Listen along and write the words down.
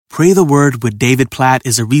Pray the Word with David Platt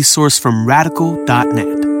is a resource from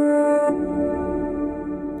radical.net.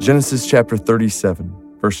 Genesis chapter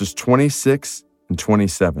 37, verses 26 and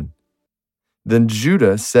 27. Then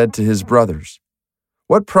Judah said to his brothers,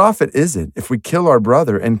 "What profit is it if we kill our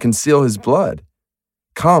brother and conceal his blood?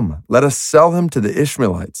 Come, let us sell him to the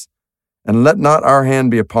Ishmaelites, and let not our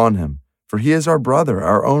hand be upon him, for he is our brother,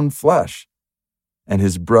 our own flesh." And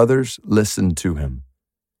his brothers listened to him.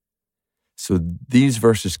 So these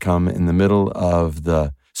verses come in the middle of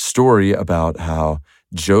the story about how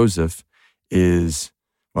Joseph is,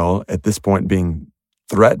 at this point being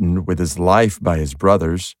threatened with his life by his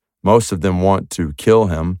brothers. Most of them want to kill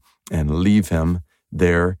him and leave him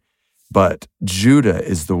there, but Judah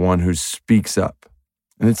is the one who speaks up.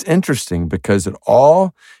 And it's interesting because at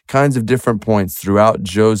all kinds of different points throughout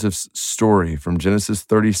Joseph's story, from Genesis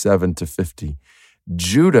 37 to 50,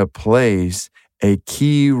 Judah plays a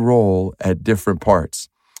key role at different parts.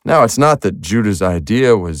 Now, it's not that Judah's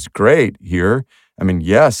idea was great here.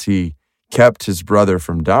 Yes, he kept his brother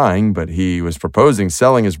from dying, but he was proposing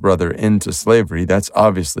selling his brother into slavery. That's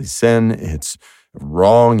obviously sin. It's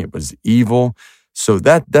wrong. It was evil. So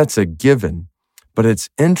that's a given. But it's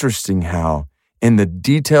interesting how in the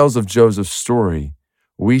details of Joseph's story,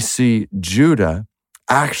 we see Judah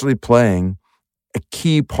actually playing a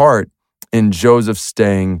key part in Joseph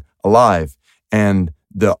staying alive and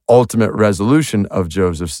the ultimate resolution of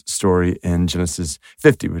Joseph's story in Genesis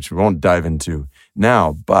 50, which we won't dive into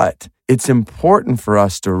now. But it's important for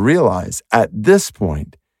us to realize at this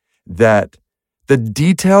point that the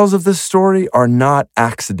details of the story are not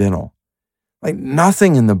accidental.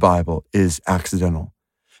 Nothing in the Bible is accidental.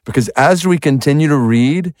 Because as we continue to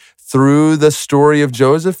read through the story of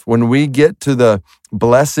Joseph, when we get to the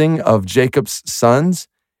blessing of Jacob's sons,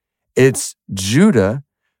 it's Judah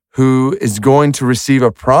who is going to receive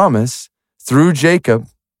a promise through Jacob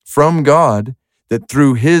from God that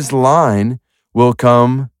through his line will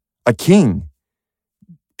come a king.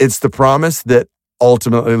 It's the promise that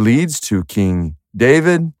ultimately leads to King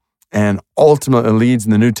David and ultimately leads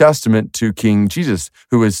in the New Testament to King Jesus,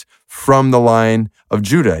 who is from the line of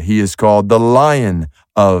Judah. He is called the Lion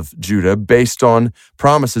of Judah based on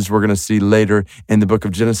promises we're going to see later in the book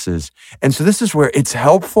of Genesis. And so this is where it's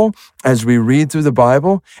helpful as we read through the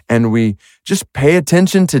Bible and we just pay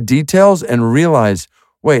attention to details and realize,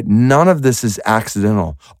 none of this is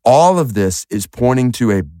accidental. All of this is pointing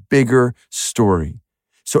to a bigger story.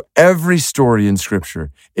 So every story in Scripture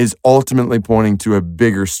is ultimately pointing to a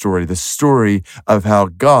bigger story, the story of how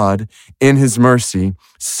God, in his mercy,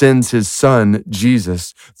 sends his son,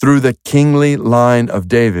 Jesus, through the kingly line of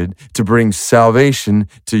David to bring salvation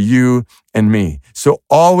to you and me. So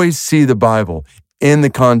always see the Bible in the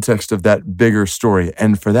context of that bigger story.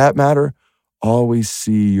 And for that matter, always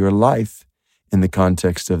see your life in the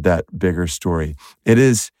context of that bigger story. It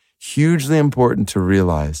is hugely important to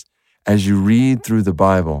realize as you read through the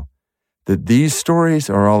Bible, that these stories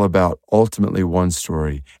are all about ultimately one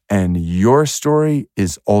story, and your story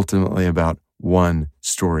is ultimately about one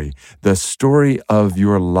story. The story of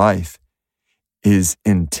your life is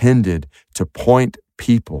intended to point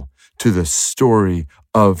people to the story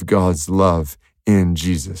of God's love in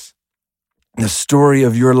Jesus. The story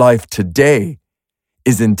of your life today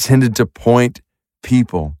is intended to point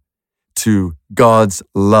people to God's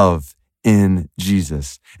love in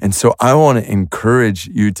Jesus. And so I want to encourage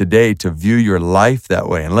you today to view your life that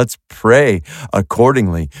way. And let's pray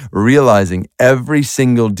accordingly, realizing every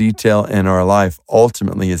single detail in our life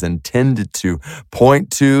ultimately is intended to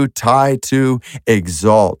point to, tie to,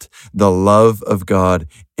 exalt the love of God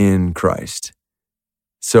in Christ.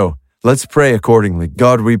 So let's pray accordingly.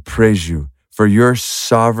 God, we praise you for your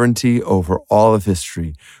sovereignty over all of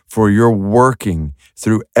history, for your working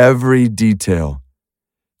through every detail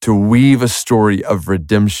to weave a story of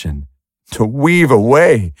redemption, to weave a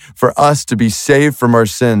way for us to be saved from our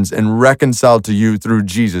sins and reconciled to you through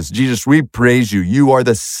Jesus. Jesus, we praise you. You are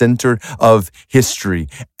the center of history.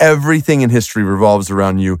 Everything in history revolves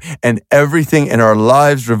around you, and everything in our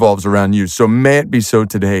lives revolves around you. So may it be so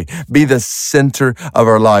today. Be the center of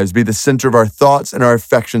our lives. Be the center of our thoughts and our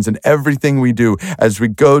affections and everything we do as we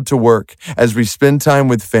go to work, as we spend time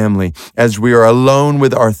with family, as we are alone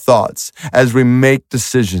with our thoughts, as we make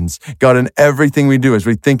decisions. God, in everything we do, as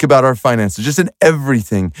we think about our finances, just in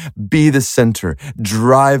everything, be the center.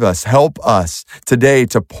 Drive us, help us today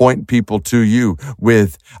to point people to you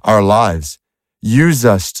with our lives. Use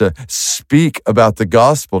us to speak about the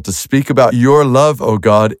gospel, to speak about your love, oh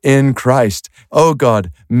God, in Christ. Oh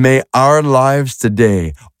God, may our lives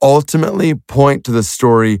today ultimately point to the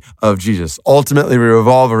story of Jesus, ultimately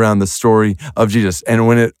revolve around the story of Jesus. And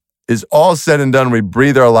when it is all said and done, we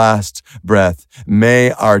breathe our last breath,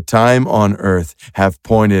 may our time on earth have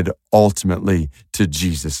pointed ultimately to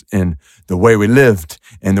Jesus in the way we lived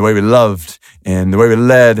and the way we loved and the way we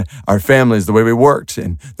led our families, the way we worked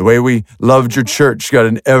and the way we loved your church. God,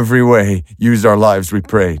 in every way, use our lives, we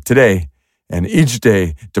pray, today and each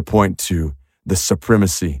day to point to the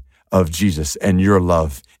supremacy of Jesus and your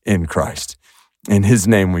love in Christ. In his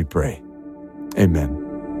name we pray. Amen.